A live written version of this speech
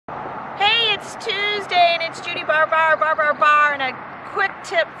It's Tuesday and it's Judy Bar, and a quick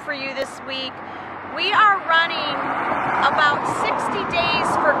tip for you this week. We are running about 60 days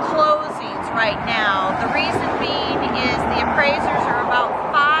for closings right now. The reason being is the appraisers are about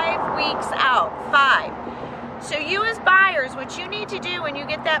 5 weeks out, 5. So you as buyers, what you need to do when you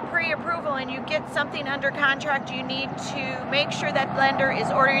get that pre-approval and you get something under contract, you need to make sure that lender is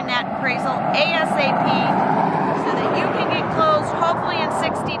ordering that appraisal ASAP so that you can get closed hopefully in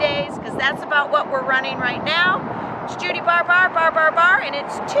 60 days, because that's about what we're running right now. It's Judy Bar, and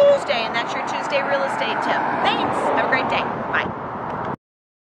it's Tuesday, and that's your Tuesday real estate tip. Thanks. Have a great day. Bye.